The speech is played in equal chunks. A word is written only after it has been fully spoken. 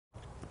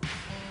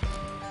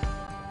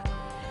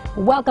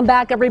Welcome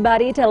back,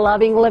 everybody, to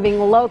Loving Living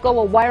Local.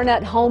 Well,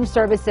 WireNut Home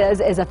Services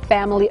is a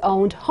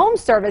family-owned home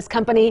service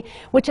company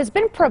which has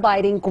been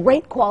providing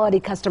great quality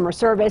customer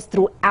service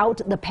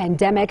throughout the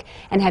pandemic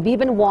and have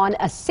even won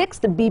a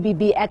 6th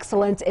BBB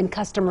Excellence in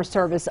Customer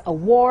Service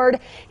Award.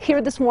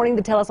 Here this morning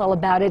to tell us all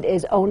about it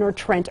is owner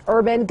Trent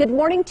Urban. Good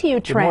morning to you,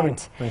 Trent. Good morning.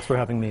 Thanks for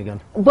having me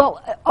again.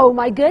 Well, oh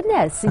my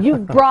goodness, you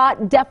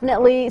brought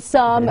definitely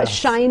some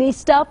shiny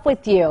stuff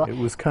with you. It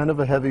was kind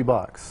of a heavy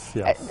box,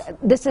 yes.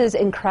 This is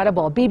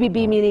incredible. BBB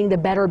meaning the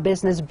Better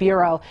Business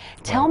Bureau.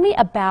 Tell me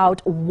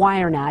about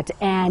WireNut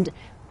and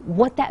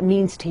what that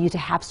means to you to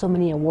have so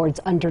many awards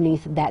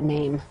underneath that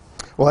name.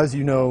 Well, as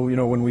you know,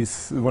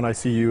 when I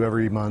see you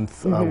every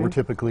month, we're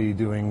typically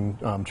doing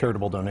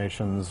charitable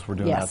donations. We're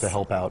doing that to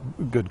help out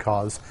good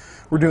cause.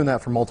 We're doing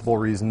that for multiple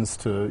reasons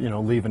to,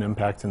 leave an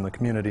impact in the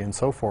community and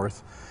so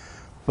forth.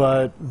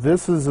 But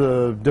this is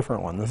a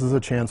different one. This is a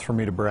chance for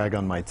me to brag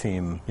on my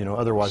team.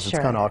 Otherwise it's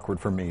kind of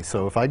awkward for me.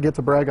 So if I get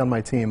to brag on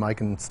my team, I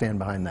can stand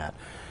behind that.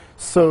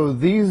 So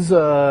these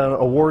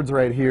awards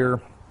right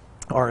here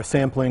are a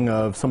sampling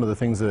of some of the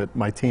things that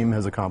my team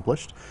has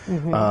accomplished.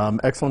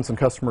 Excellence in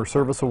Customer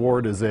Service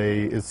Award is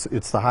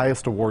it's the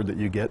highest award that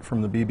you get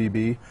from the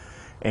BBB,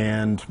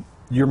 and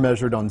you're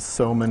measured on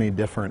so many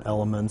different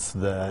elements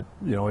that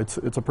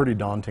it's a pretty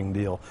daunting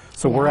deal.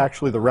 So we're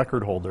actually the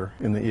record holder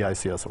in the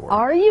EICS award.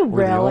 Are you We're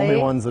really? the only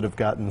ones that have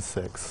gotten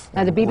 6.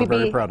 Now the BBB we're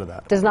very proud of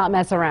that. Does not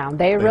mess around.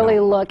 They really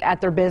look at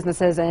their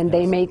businesses and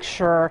they make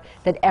sure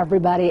that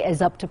everybody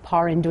is up to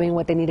par in doing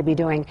what they need to be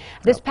doing.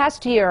 This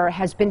past year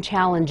has been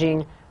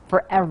challenging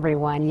for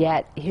everyone,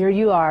 yet here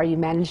you are, you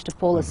managed to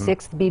pull a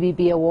 6th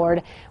BBB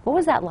award. What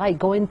was that like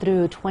going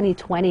through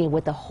 2020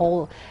 with a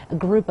whole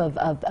group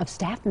of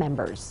staff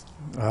members?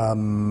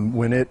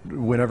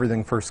 When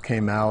everything first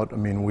came out,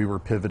 we were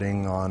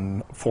pivoting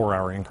on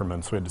 4-hour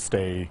increments. We had to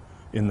stay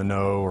in the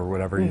know or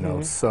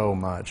whatever, so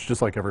much,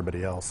 just like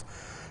everybody else.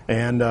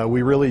 And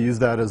we really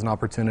used that as an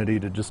opportunity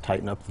to just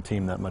tighten up the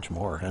team that much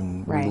more.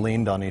 And we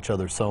leaned on each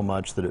other so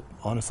much that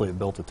honestly it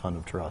built a ton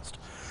of trust.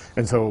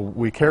 And so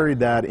we carried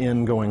that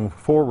in going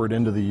forward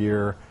into the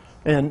year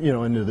and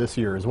into this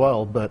year as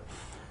well. But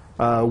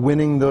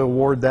winning the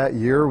award that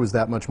year was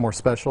that much more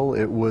special.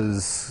 It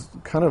was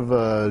kind of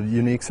a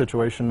unique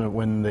situation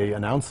when they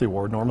announced the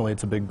award. Normally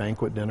it's a big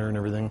banquet dinner and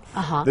everything.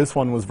 This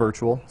one was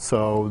virtual,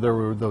 so there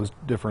were those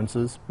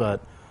differences. But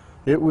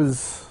it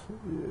was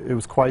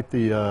quite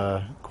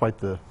the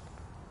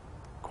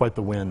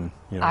win,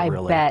 I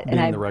really, bet.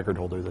 being the record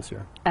holder this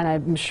year. And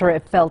I'm sure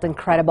it felt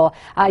incredible.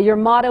 Your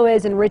motto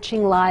is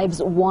enriching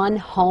lives one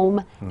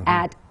home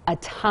at a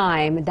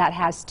time. That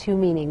has 2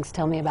 meanings.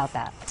 Tell me about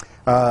that.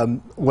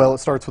 Well, it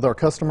starts with our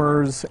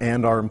customers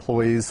and our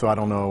employees, so I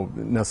don't know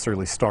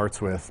necessarily starts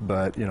with,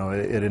 but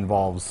it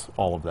involves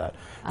all of that.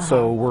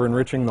 So we're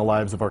enriching the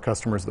lives of our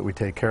customers that we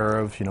take care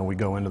of. We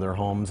go into their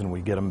homes and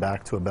we get them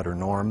back to a better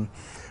norm.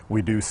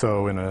 We do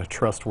so in a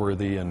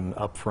trustworthy and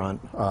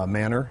upfront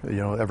manner.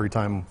 Every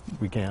time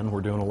we can.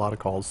 We're doing a lot of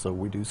calls, so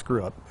we do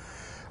screw up.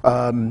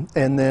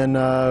 And then,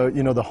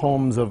 the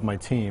homes of my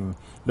team.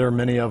 There are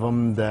many of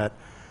them that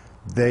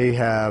they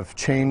have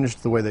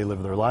changed the way they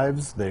live their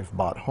lives. They've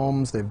bought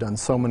homes. They've done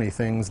so many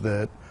things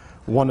that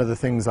one of the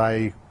things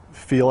I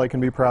feel I can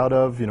be proud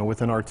of,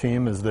 within our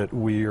team is that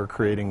we are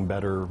creating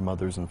better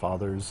mothers and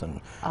fathers.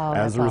 And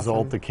as a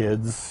result, the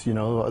kids,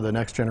 the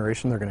next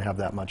generation, they're going to have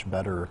that much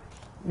better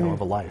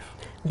of a life.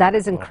 That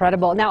is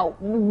incredible. Now,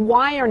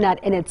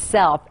 WireNut in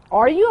itself,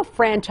 are you a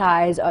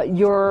franchise?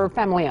 You're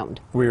family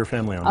owned? We are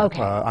family owned.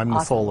 Okay. I'm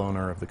the sole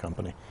owner of the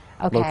company.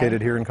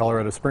 Located here in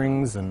Colorado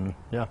Springs, and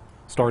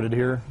started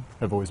here,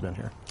 have always been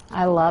here.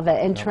 I love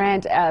it. And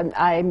Trent,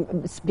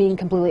 I'm being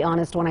completely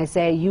honest when I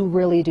say you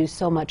really do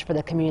so much for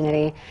the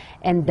community,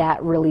 and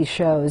that really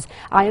shows.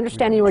 I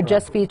understand you were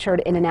just featured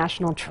in a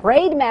national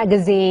trade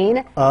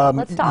magazine.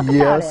 Let's talk about it.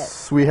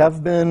 Yes, we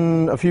have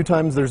been a few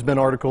times. There's been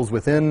articles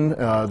within.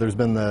 There's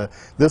been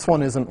this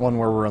one isn't one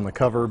where we're on the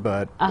cover,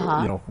 but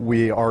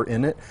we are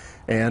in it.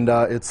 And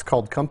it's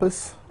called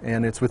Compass,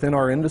 and it's within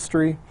our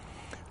industry.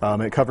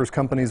 It covers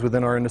companies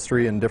within our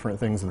industry and different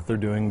things that they're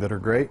doing that are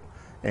great.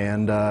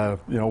 And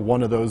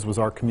one of those was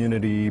our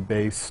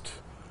community-based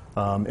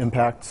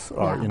impacts.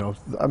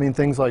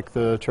 Things like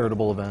the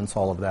charitable events,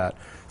 all of that.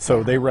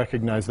 So they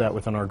recognized that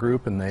within our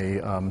group, and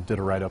they did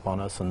a write-up on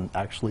us. And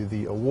actually,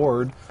 the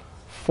award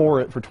for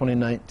it for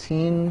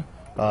 2019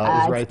 is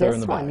right there in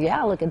the back.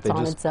 Yeah, look, it's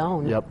on its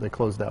own. Yep, they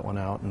closed that one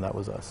out, and that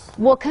was us.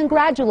 Well,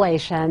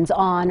 congratulations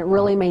on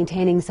really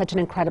maintaining such an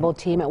incredible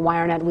team at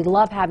WireNut. We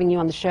love having you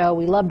on the show.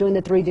 We love doing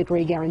the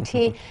 3-degree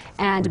guarantee,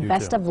 and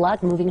best of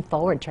luck moving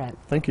forward, Trent.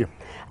 Thank you.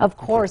 Of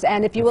course,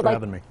 and if you would like,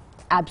 having me.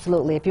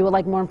 Absolutely. If you would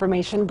like more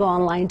information, go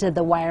online to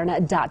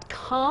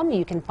thewirenut.com.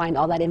 You can find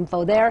all that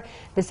info there.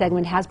 This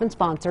segment has been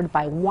sponsored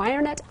by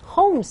WireNut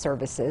Home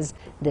Services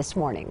this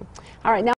morning. All right, now.